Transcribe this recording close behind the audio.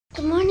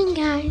Good morning,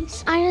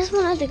 guys. I just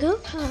wanted the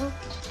GoPro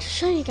to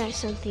show you guys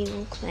something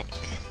real quick.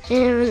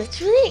 And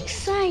it's really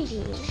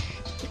exciting.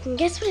 You can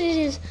guess what it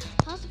is.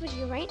 Pause the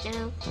video right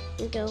now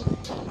and go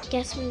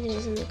guess what it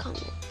is in the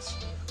comments.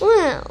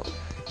 Well,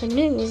 the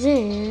news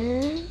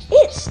is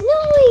it's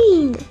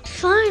snowing!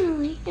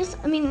 Finally. It's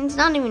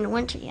not even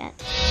winter yet.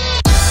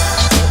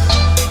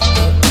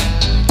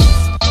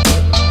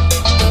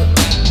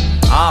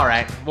 All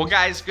right. Well,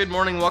 guys, good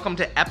morning. Welcome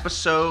to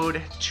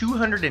episode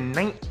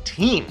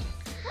 219.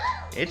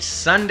 It's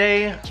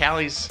Sunday.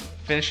 Callie's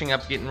finishing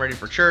up getting ready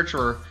for church.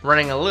 We're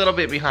running a little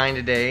bit behind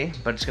today,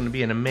 but it's going to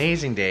be an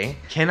amazing day.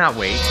 Cannot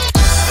wait.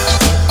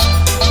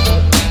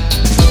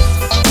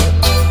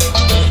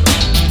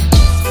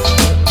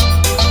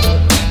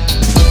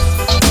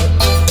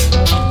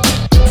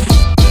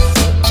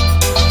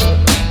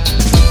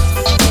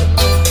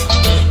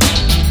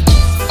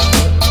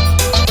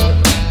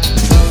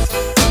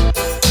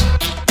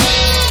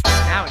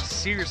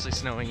 Seriously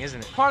snowing, isn't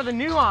it? Part of the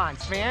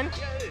nuance, man.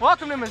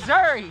 Welcome to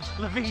Missouri,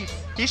 Levis.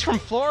 He's from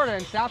Florida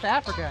and South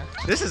Africa.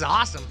 This is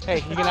awesome.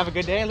 Hey, you gonna have a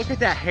good day? Look at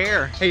that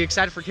hair. Hey, you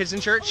excited for kids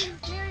in church?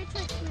 Merry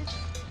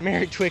Twixmas.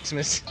 Merry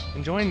Twixmas.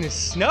 Enjoying the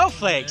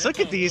snowflakes. Look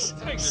at these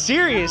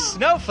serious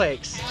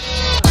snowflakes.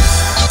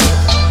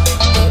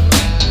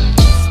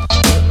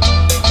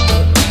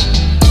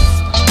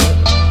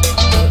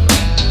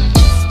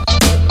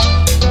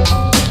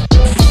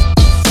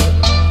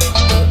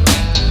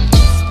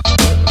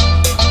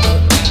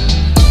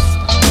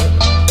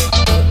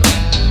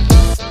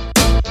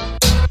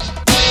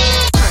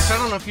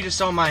 If you just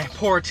saw my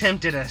poor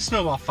attempt at a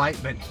snowball fight,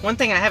 but one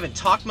thing I haven't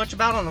talked much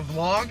about on the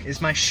vlog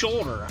is my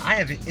shoulder. I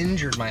have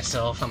injured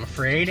myself, I'm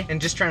afraid, and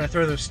just trying to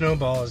throw those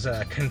snowballs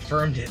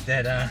confirmed it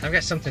that I've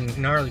got something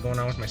gnarly going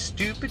on with my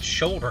stupid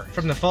shoulder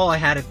from the fall I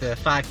had at the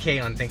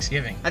 5K on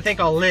Thanksgiving. I think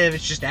I'll live,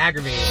 it's just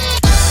aggravated.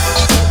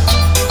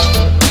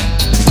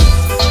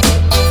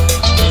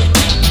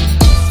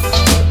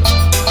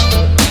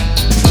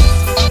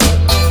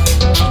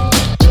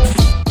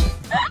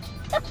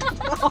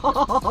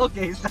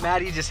 Okay, so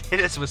Maddie just hit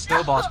us with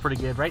snowballs pretty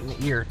good, right in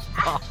the ear.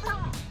 Oh,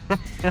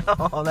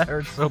 oh that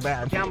hurts so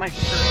bad. Down my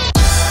shirt.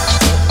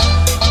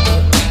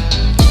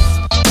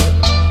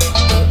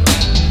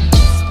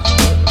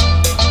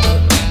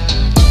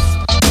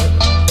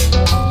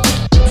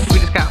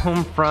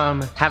 Home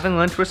from having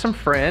lunch with some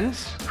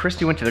friends.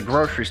 Christy went to the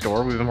grocery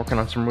store. We've been working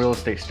on some real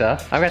estate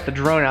stuff. I've got the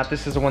drone out.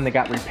 This is the one that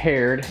got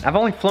repaired. I've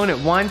only flown it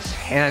once,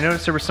 and I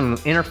noticed there was some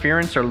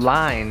interference or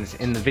lines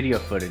in the video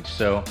footage.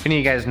 So if any of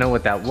you guys know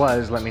what that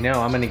was, let me know.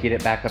 I'm gonna get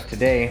it back up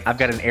today. I've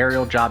got an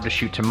aerial job to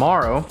shoot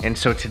tomorrow, and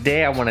so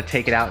today I wanna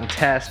take it out and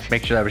test,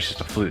 make sure that was just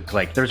a fluke.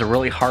 Like, there's a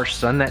really harsh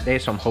sun that day,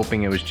 so I'm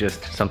hoping it was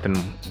just something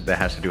that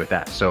has to do with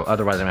that. So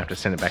otherwise I'm gonna have to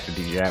send it back to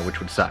DJI,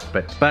 which would suck.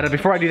 But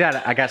before I do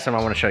that, I got something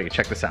I wanna show you.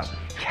 Check this out.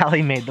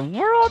 Callie made the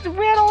world's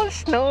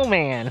riddlest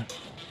snowman.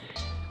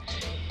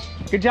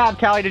 Good job,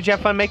 Callie. Did you have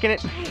fun making it?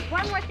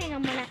 One more thing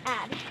I'm gonna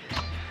add.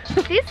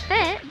 These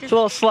fit. It's a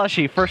little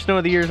slushy. First snow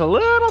of the year is a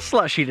little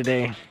slushy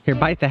today. Here,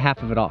 bite the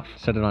half of it off.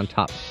 Set it on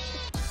top.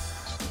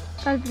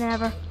 I've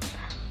never.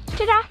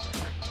 Ta-da!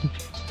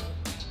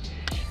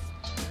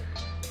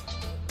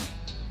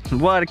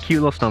 What a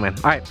cute little snowman.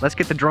 All right, let's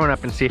get the drone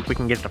up and see if we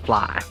can get it to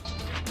fly.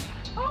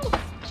 Oh!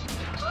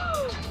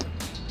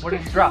 What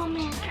did you drop?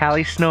 Snowman.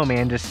 Callie's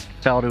snowman just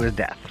fell to his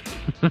death.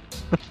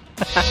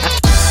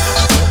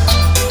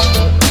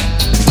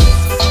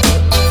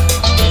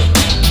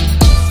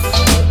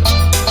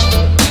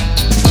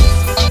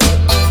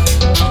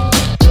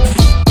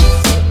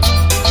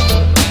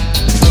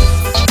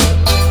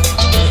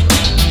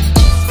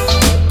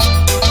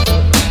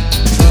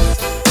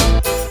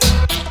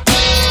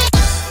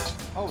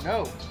 Oh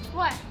no.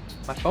 What?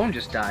 My phone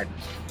just died.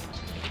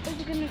 Is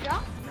it gonna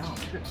drop? No.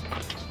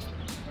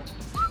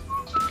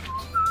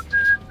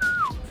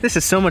 This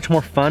is so much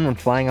more fun when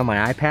flying on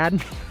my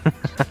iPad.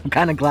 I'm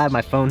kind of glad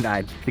my phone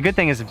died. The good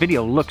thing is the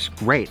video looks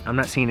great. I'm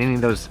not seeing any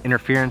of those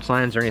interference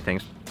lines or anything.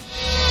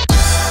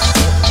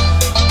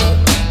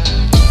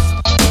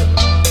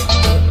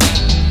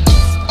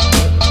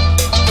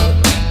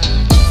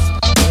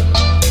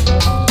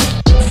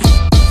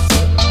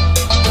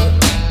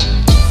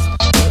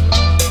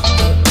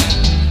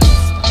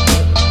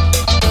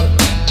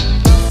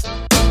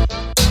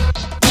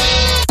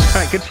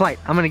 Good flight.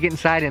 I'm gonna get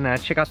inside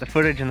and check out the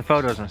footage and the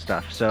photos and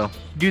stuff. So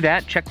do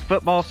that, check the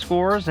football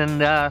scores,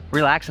 and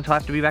relax until I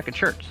have to be back at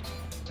church.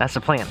 That's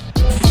the plan.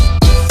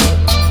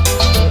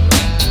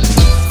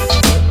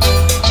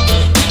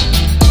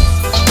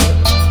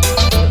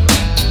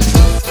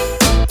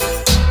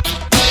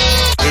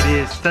 It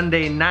is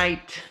Sunday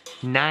night,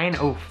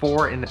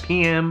 9:04 in the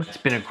PM. It's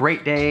been a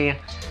great day.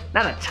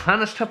 Not a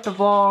ton of stuff to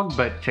vlog,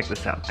 but check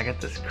this out. I got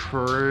this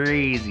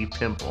crazy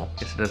pimple.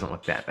 Guess it doesn't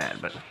look that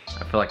bad, but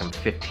I feel like I'm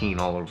 15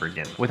 all over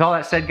again. With all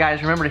that said,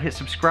 guys, remember to hit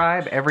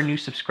subscribe. Every new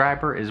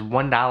subscriber is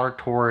 $1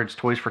 towards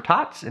Toys for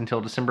Tots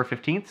until December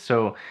 15th,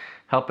 so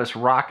help us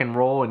rock and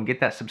roll and get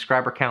that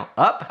subscriber count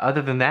up.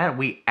 Other than that,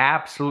 we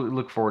absolutely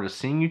look forward to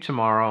seeing you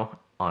tomorrow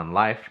on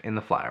Life in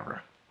the Flyover.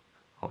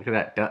 Look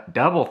at that,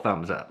 double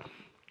thumbs up.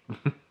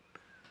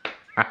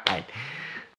 All right.